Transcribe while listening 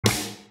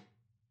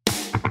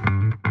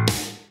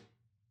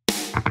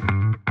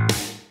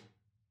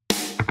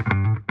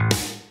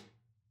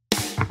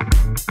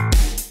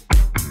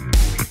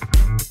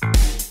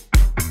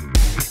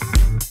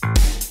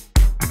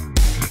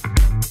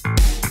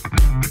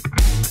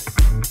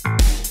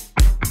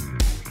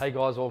Hey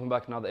guys, welcome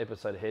back to another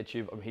episode of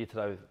HairTube. I'm here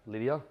today with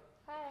Lydia.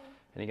 Hi.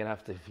 And you're gonna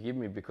have to forgive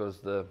me because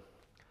the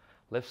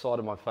left side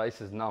of my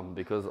face is numb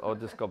because I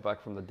just got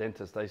back from the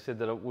dentist. They said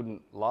that it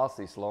wouldn't last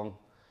this long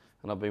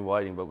and I've been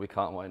waiting, but we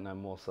can't wait no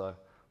more. So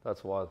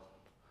that's why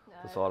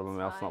the side of my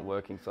mouth's not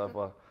working. So if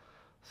I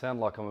sound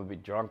like I'm a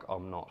bit drunk,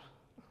 I'm not.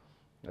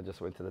 I just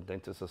went to the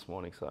dentist this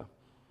morning, so.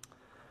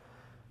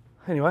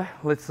 Anyway,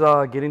 let's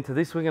get into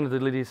this. We're gonna do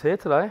Lydia's hair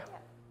today. Yeah.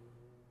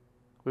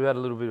 We've had a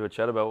little bit of a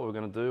chat about what we're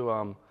gonna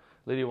do.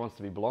 Lydia wants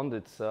to be blonde.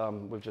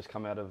 We've just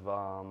come out of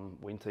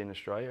winter in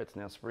Australia. It's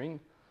now spring,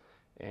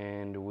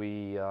 and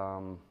we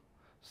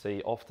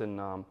see often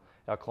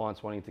our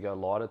clients wanting to go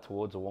lighter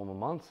towards the warmer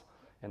months,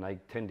 and they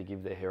tend to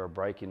give their hair a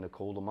break in the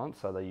cooler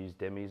months, so they use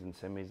demis and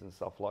semis and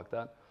stuff like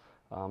that.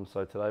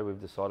 So today we've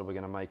decided we're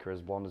going to make her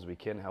as blonde as we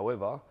can.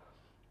 However,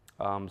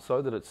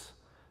 so that it's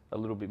a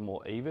little bit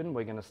more even,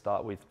 we're going to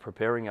start with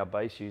preparing our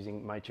base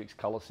using Matrix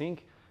Color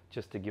Sync,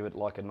 just to give it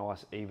like a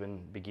nice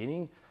even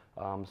beginning.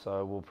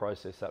 So we'll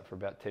process that for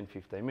about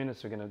 10-15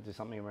 minutes. We're going to do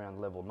something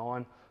around level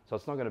 9. So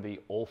it's not going to be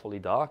awfully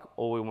dark.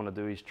 All we want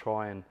to do is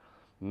try and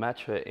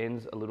match her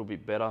ends a little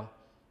bit better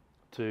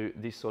to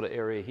this sort of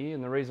area here.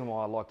 And the reason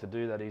why I like to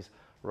do that is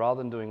rather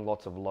than doing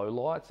lots of low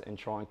lights and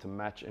trying to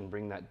match and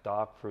bring that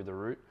dark through the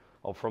root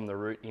or from the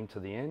root into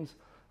the ends,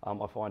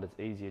 I find it's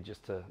easier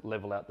just to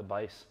level out the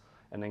base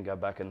and then go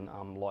back and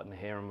lighten the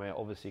hair. And we're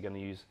obviously going to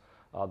use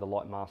the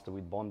LightMaster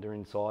with Bonder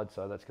inside.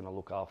 So that's going to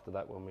look after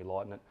that when we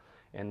lighten it.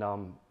 And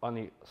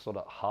only sort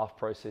of half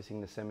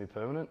processing the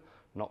semi-permanent,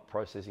 not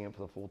processing it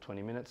for the full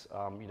 20 minutes.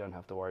 You don't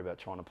have to worry about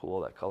trying to pull all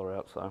that colour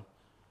out. So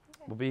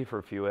we'll be here for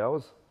a few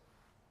hours.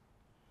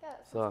 Yeah,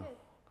 that sounds good.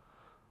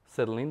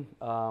 Settle in.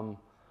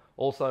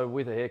 Also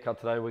with a haircut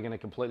today, we're going to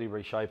completely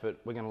reshape it.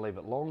 We're going to leave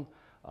it long,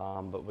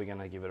 but we're going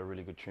to give it a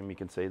really good trim. You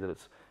can see that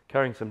it's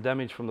carrying some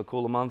damage from the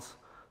cooler months.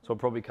 So I'll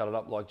probably cut it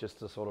up like just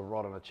to sort of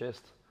right on the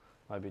chest,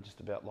 maybe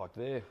just about like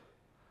there.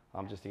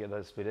 Just to get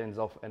those split ends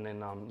off, and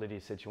then Lydia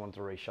said she wanted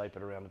to reshape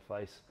it around the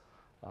face,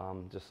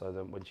 just so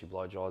that when she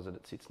blow dries it,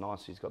 it sits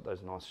nice. She's got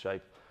those nice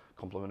shape,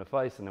 complement her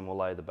face, and then we'll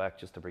lay the back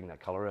just to bring that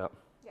colour out.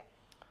 Yeah.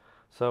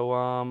 So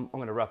I'm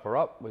going to wrap her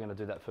up. We're going to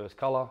do that first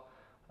colour,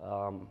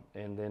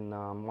 and then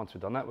once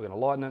we've done that, we're going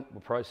to lighten it,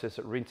 we'll process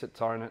it, rinse it,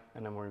 tone it,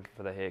 and then we're in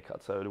for the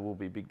haircut. So it will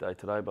be a big day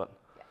today, but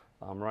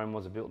Rome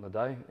wasn't built in a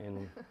day,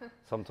 and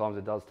sometimes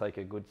it does take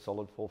a good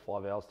solid 4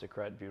 or 5 hours to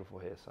create beautiful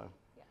hair. So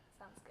yeah,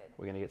 sounds good.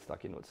 we're going to get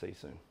stuck into it. See you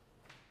soon.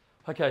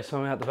 Okay, so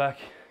I'm out the back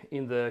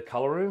in the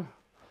colour room.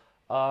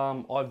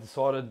 I've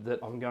decided that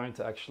I'm going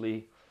to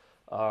actually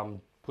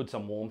put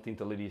some warmth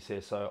into Lydia's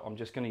hair. So I'm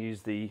just going to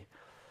use the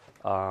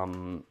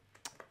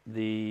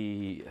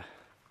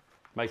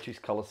Matrix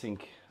Color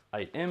Sync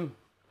 8M.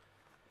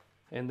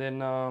 And then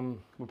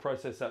we'll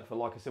process that for,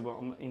 like I said,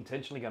 I'm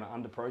intentionally going to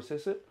under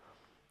process it.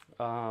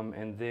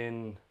 And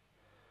then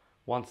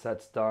once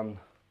that's done, I'm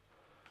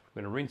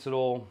going to rinse it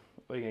all.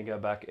 We're going to go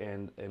back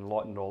and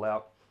lighten it all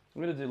out.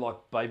 I'm going to do like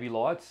baby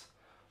lights.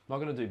 I'm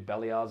not going to do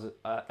balayage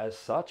as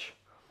such.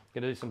 I'm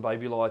going to do some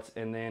baby lights,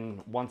 and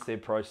then once they're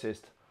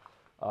processed,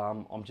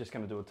 I'm just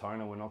going to do a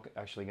toner. We're not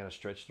actually going to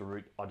stretch the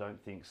root, I don't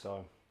think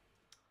so.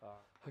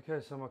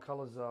 Okay, so my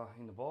colours are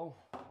in the bowl.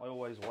 I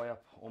always weigh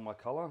up all my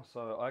colour.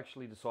 So I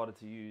actually decided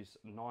to use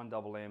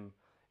 9MM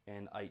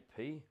and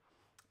 8P.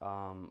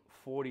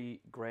 40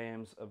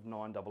 grams of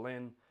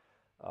 9NN,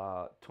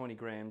 20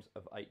 grams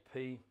of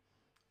 8P,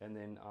 and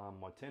then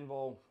my 10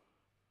 vol.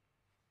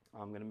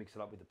 I'm going to mix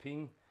it up with the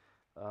ping,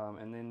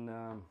 and then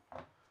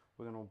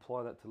we're going to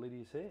apply that to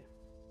Lydia's hair.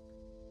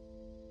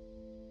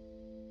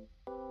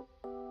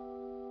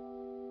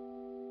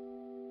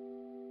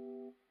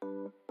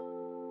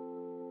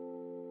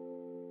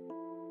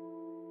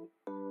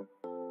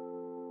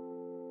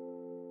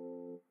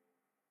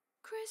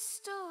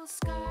 Crystal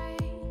skies,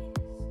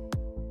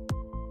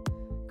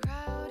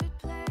 crowded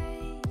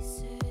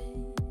places,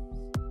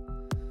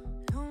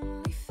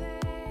 lonely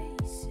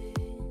faces,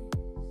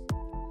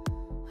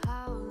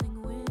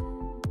 howling wind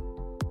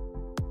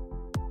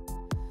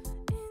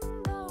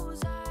in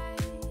those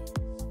eyes,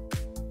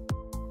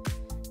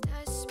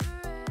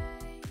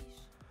 desperation.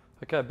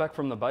 Okay, back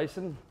from the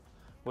basin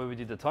where we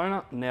did the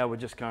toner. Now we're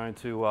just going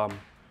to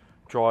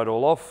dry it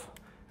all off,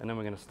 and then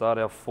we're going to start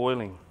our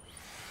foiling.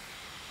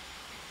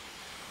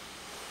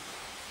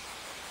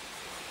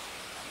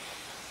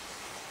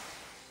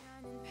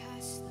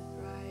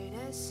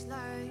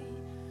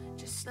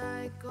 Just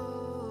like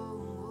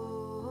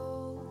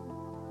gold,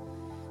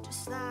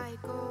 just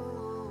like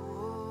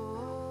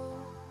gold.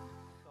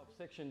 I've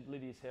sectioned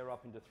Lydia's hair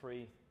up into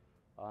 3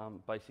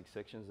 basic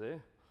sections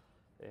there,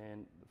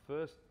 and the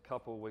first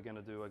couple we're going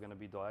to do are going to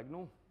be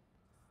diagonal.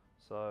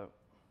 So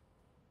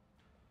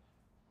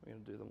we're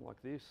going to do them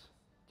like this,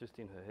 just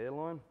in her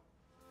hairline.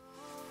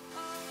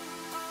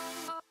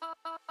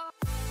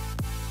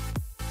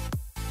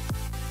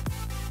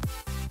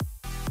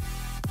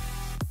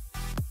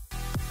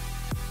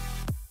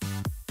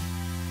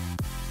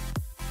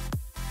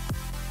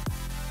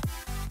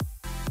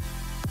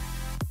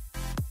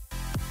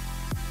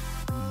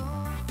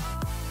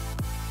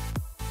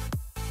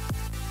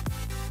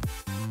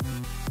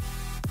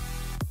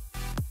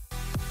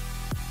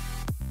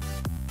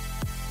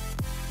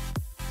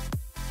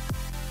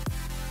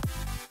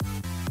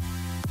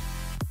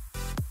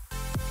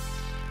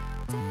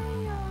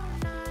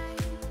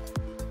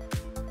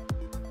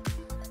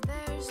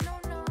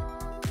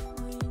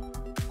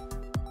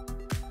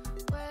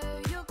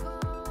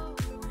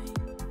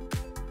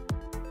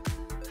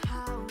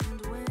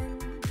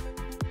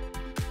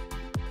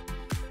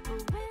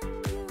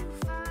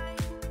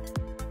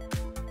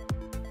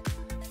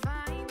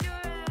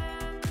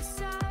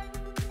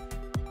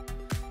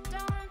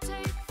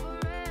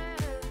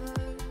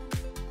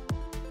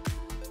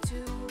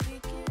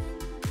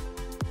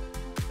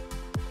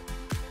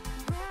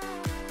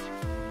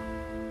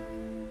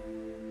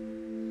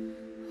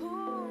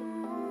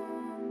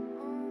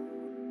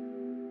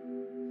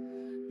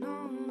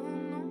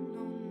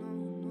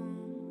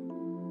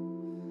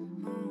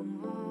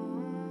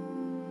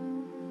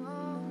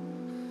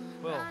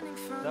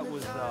 that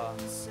was a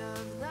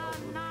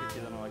little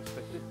trickier than I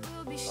expected,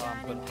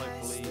 but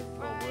hopefully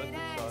well worth it.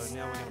 So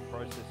now we're going to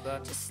process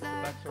that. The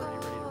back's already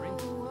ready to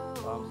rinse,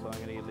 so I'm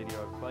going to get Lydia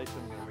over place and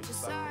I'm going to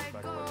rinse the back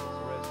process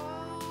the rest.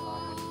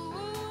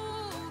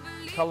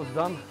 When the colour's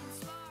done,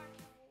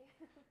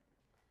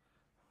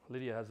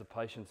 Lydia has the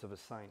patience of a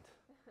saint,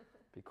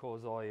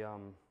 because I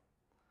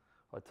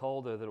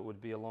told her that it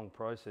would be a long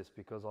process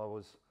because I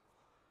was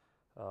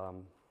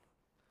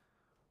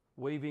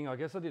weaving. I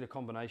guess I did a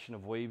combination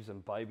of weaves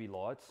and baby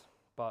lights,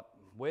 but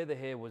where the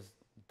hair was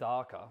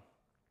darker,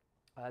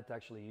 I had to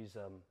actually use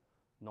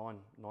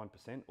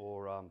 9%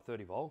 or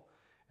 30 volt,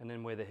 and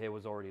then where the hair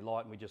was already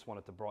light and we just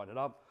wanted to brighten it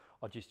up,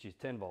 I just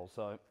used 10 volt.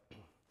 So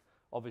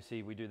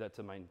obviously we do that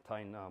to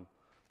maintain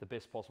the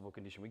best possible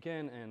condition we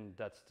can, and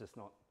that's just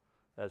not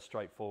as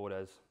straightforward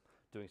as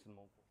doing some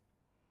more.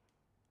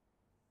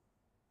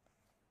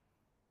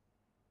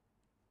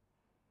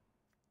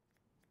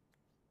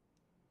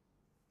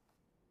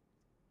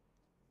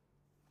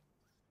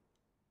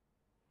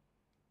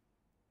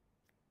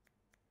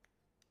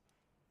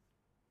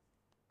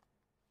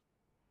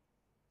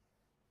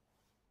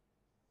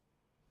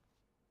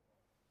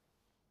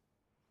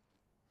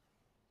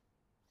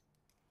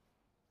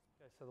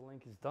 Okay, so the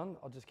link is done.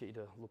 I'll just get you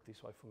to look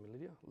this way for me,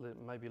 Lydia.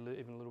 Maybe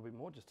even a little bit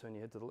more. Just turn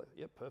your head to the left.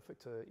 Yep,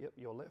 perfect. Yep,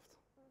 your left.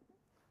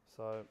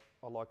 So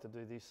I like to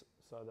do this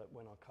so that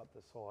when I cut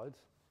the sides,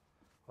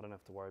 I don't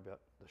have to worry about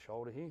the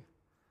shoulder here,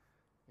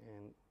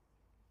 and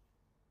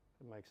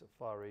it makes it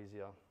far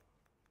easier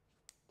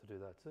to do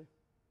that too.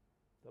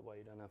 That way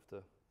you don't have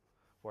to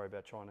worry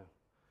about trying to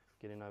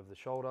get in over the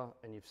shoulder.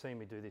 And you've seen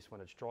me do this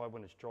when it's dry.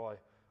 When it's dry,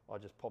 I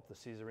just pop the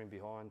scissor in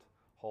behind,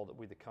 hold it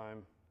with the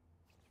comb,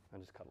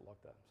 and just cut it like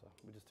that. So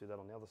we just do that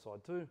on the other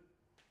side too.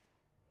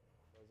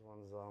 Those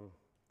ones on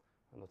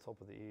the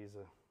top of the ears,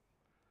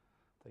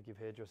 they give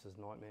hairdressers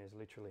nightmares,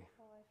 literally.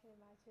 Oh, I can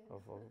imagine.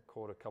 I've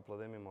caught a couple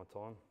of them in my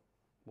time,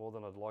 more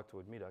than I'd like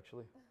to admit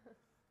actually.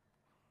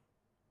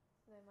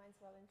 No, mine's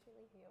well and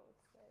truly healed,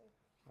 so.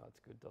 Oh, it's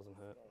good, doesn't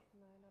hurt. Good.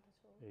 No, not at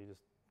all. You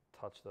just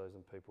touch those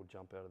and people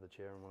jump out of the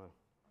chair and want to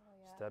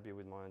stab you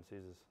with my own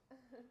scissors. I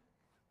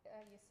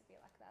used to be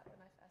like that when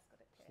I first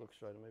got it pierced. Just look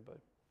straight at me, babe.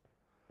 That's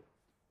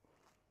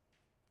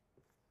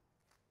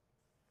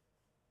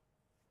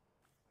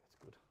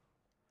good.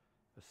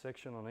 A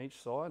section on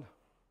each side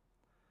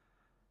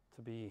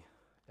to be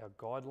our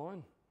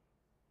guideline.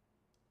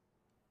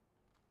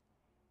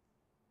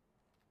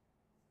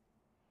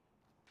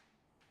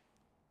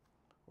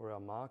 Or our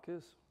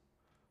markers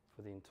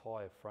for the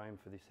entire frame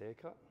for this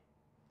haircut.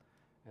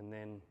 And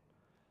then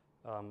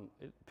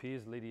it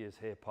appears Lydia's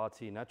hair parts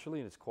here naturally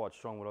and it's quite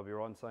strong. Would I be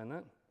right in saying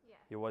that? Yeah.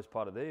 You always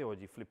part it there, or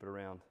do you flip it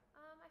around?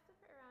 I flip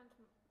it around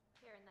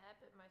here and there,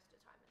 but most of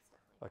the time it's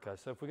definitely.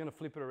 Okay, so if we're going to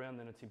flip it around,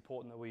 then it's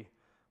important that we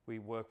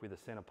work with a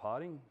center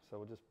parting. So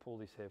we'll just pull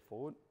this hair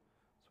forward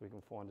so we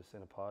can find a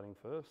center parting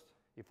first.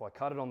 If I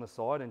cut it on the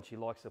side and she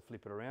likes to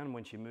flip it around,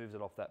 when she moves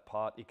it off that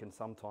part, it can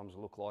sometimes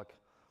look like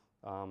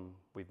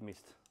we've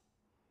missed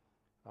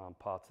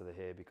parts of the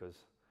hair,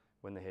 because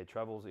when the hair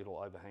travels, it'll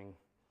overhang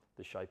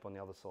the shape on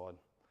the other side.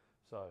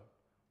 So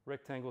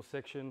rectangle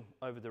section,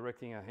 over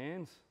directing our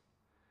hands,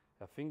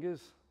 our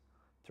fingers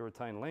to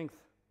retain length.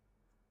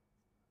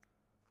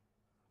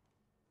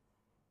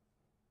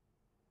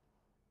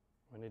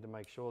 We need to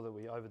make sure that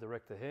we over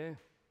direct the hair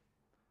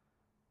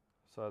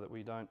so that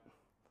we don't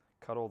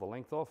cut all the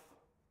length off,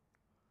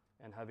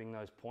 and having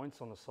those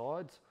points on the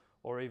sides,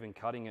 or even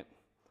cutting it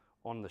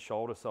on the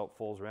shoulder so it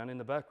falls around in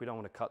the back. We don't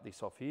want to cut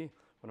this off here.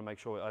 We want to make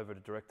sure we're over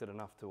directed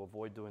enough to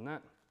avoid doing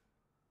that.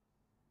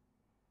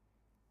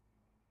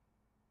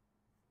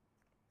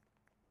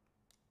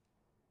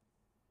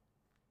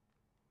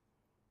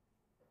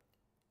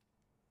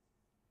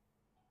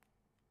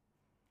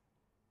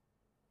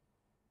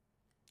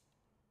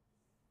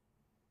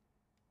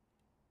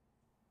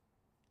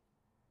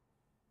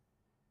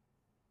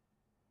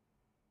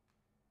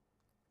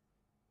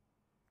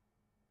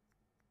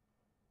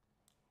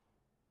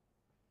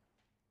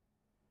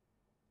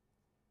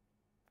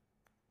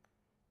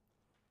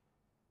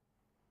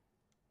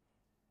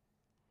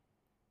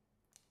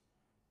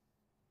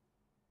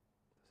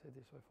 Head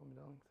this way for me,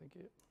 darling. Thank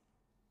you.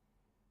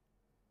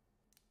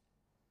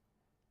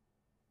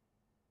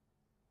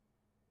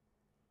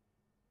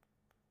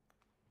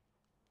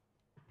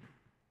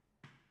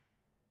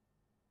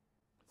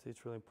 See,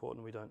 it's really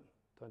important we don't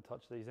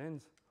touch these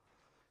ends,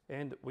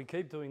 and we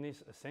keep doing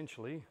this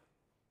essentially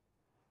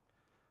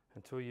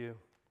until you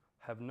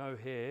have no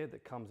hair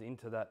that comes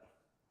into that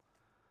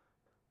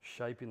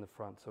shape in the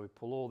front. So we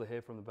pull all the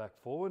hair from the back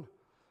forward.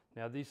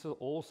 Now this will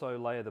also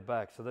layer the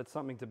back, so that's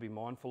something to be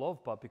mindful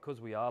of, but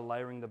because we are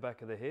layering the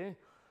back of the hair,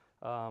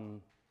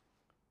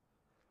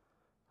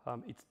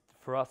 it's,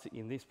 for us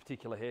in this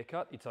particular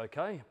haircut, it's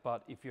okay,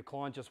 but if your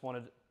client just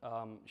wanted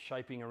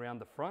shaping around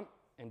the front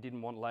and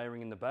didn't want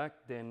layering in the back,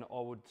 then I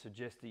would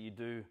suggest that you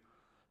do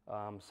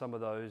some of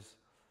those,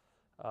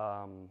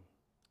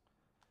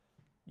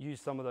 use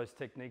some of those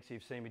techniques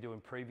you've seen me do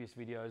in previous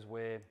videos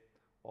where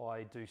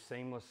I do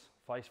seamless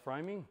face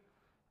framing.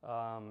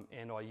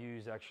 and I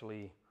use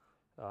actually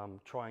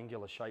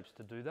triangular shapes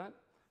to do that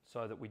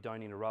so that we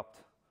don't interrupt.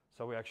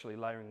 So we're actually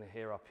layering the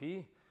hair up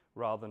here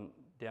rather than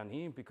down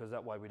here, because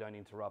that way we don't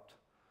interrupt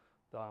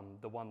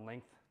the one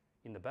length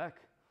in the back.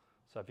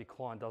 So if your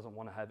client doesn't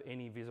want to have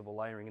any visible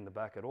layering in the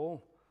back at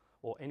all,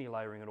 or any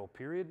layering at all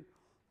period,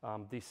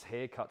 this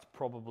haircut's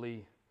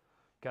probably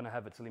going to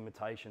have its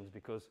limitations,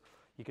 because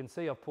you can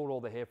see I've pulled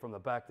all the hair from the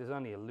back. There's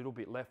only a little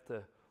bit left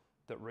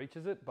that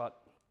reaches it,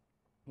 but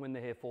when the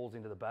hair falls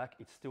into the back,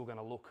 it's still going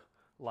to look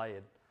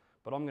layered.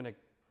 But I'm going to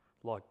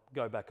like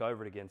go back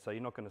over it again, so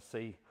you're not going to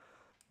see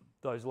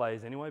those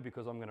layers anyway,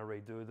 because I'm going to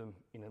redo them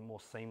in a more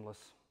seamless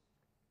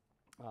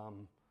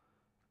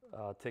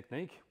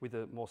technique, with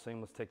a more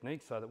seamless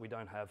technique, so that we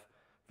don't have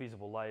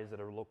visible layers that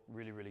are look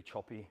really, really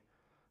choppy.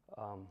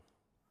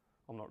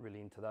 I'm not really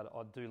into that.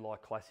 I do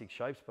like classic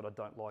shapes, but I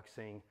don't like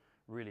seeing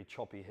really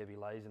choppy, heavy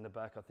layers in the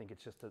back. I think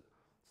it's just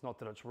it's not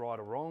that it's right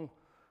or wrong.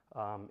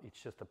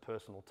 It's just a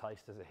personal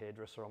taste as a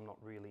hairdresser. I'm not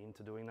really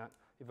into doing that.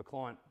 If a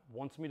client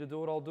wants me to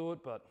do it, I'll do it,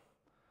 but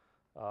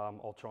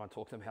I'll try and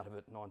talk them out of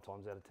it 9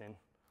 times out of 10.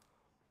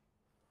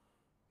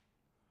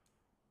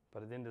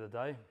 But at the end of the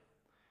day,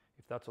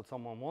 if that's what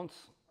someone wants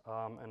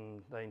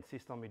and they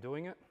insist on me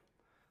doing it,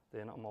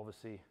 then I'm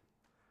obviously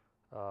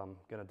going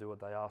to do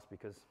what they ask,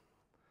 because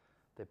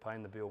they're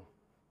paying the bill.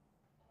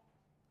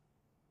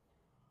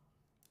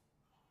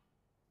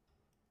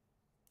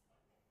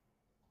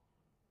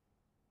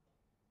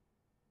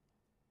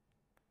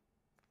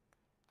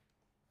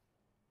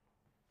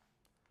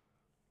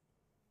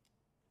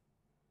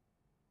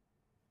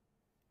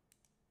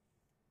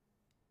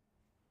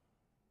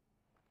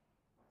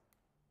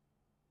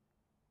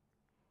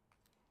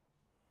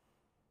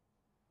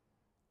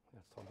 Now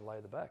it's time to lay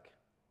the back.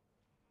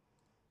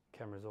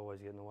 Cameras always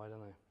get in the way,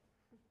 don't they?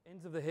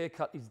 Ends of the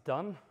haircut is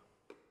done,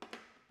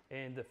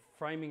 and the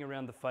framing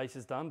around the face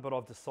is done, but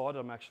I've decided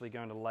I'm actually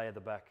going to layer the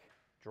back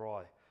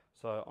dry.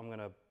 So I'm going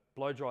to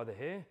blow dry the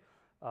hair.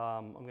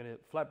 I'm going to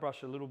flat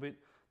brush a little bit,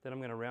 then I'm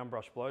going to round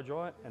brush blow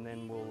dry it, and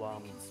then we'll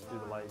do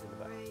the layers in the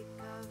back. Break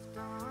of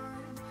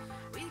dawn,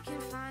 we can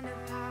find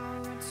the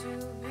power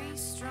to be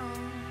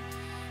strong.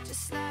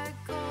 Just let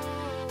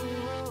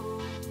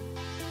go.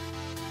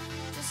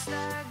 Just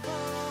let go.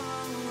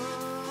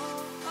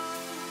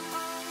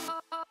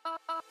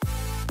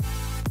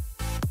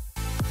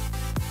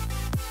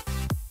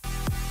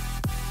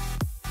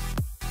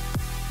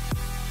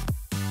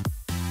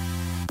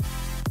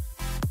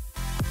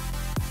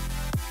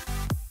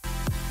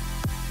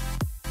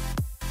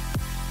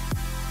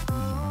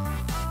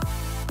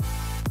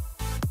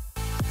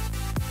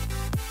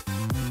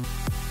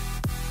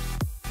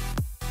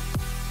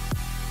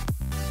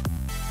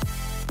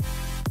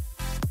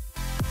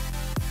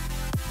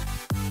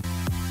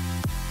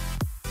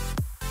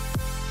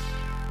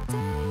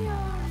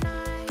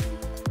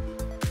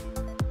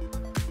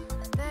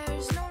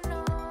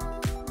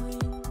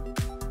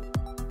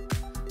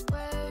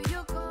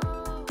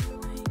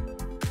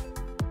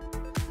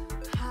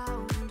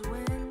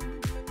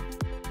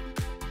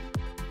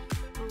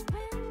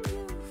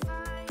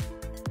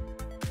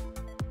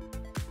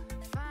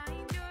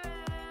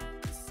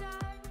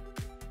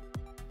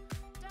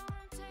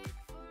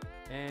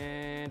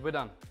 And we're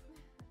done.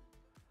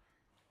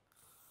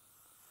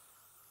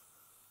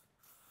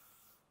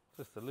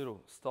 Just a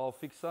little style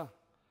fixer.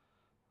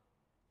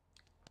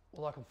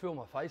 Well, I can feel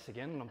my face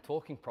again and I'm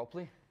talking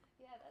properly.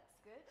 Yeah, that's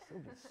good. Still a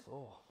bit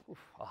sore. Oof,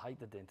 I hate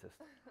the dentist,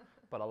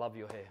 but I love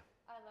your hair.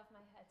 I love my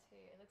hair too.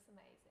 It looks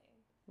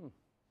amazing.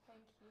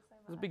 Thank you so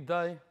much. It's a big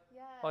day.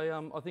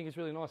 Yeah. I think it's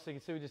really nice. So you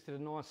can see we just did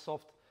a nice,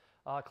 soft,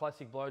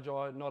 classic blow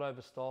dry, not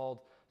overstyled,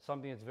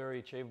 something that's very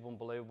achievable and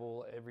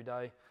believable every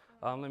day.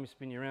 Let me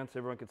spin you around so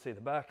everyone can see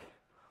the back.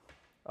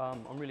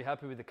 I'm really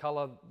happy with the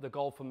color. The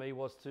goal for me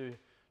was to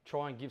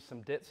try and give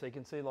some depth. So you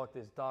can see like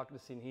there's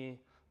darkness in here,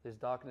 there's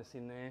darkness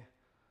in there.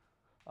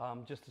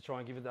 Just to try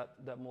and give it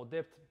that more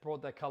depth.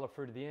 Brought that color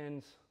through to the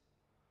ends,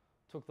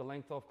 took the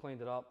length off,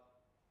 cleaned it up.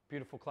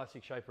 Beautiful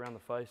classic shape around the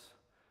face.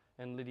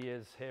 And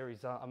Lydia's hair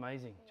is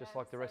amazing, just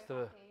like the rest of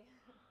her.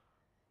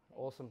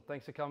 Awesome,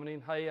 thanks for coming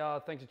in. Hey,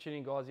 thanks for tuning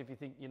in, guys. If you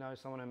think you know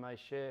someone who may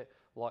share,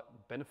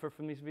 benefit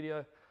from this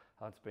video,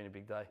 it's been a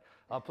big day.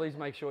 Please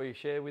make sure you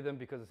share with them,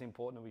 because it's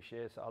important that we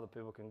share so other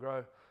people can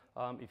grow.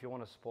 If you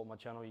want to support my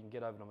channel, you can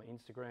get over to my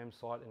Instagram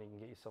site and you can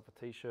get yourself a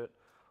t-shirt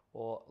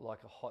or like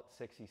a hot,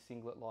 sexy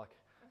singlet like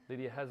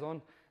Lydia has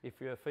on. If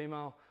you're a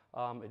female,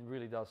 it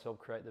really does help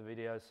create the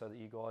videos so that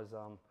you guys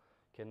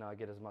can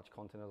get as much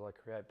content as I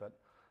create, but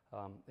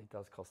it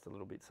does cost a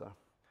little bit. So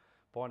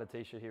buying a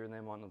t-shirt here and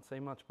there might not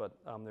seem much, but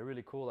they're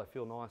really cool. They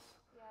feel nice.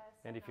 Yeah,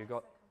 and if nice,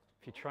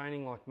 if you're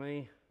training like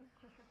me,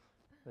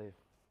 they're a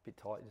bit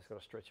tight. You just got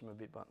to stretch them a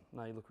bit, but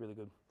no, you look really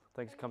good.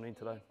 Thanks for coming in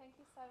today. Thank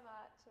you so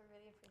much. I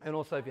really appreciate it. And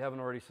also, if you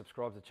haven't already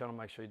subscribed to the channel,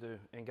 make sure you do.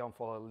 And go and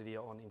follow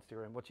Lydia on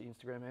Instagram. What's your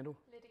Instagram handle?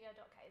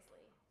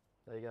 Lydia.Kaisley.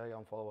 There you go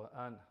and follow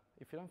her. And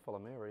if you don't follow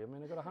me already, I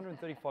mean, I've got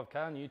 135k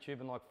on YouTube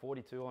and like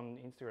 42 on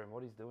Instagram.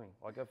 What he's doing.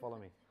 Go follow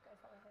me. Go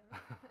follow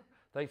him.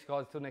 Thanks,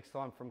 guys. Till next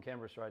time from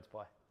Canberra Straits.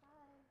 Bye.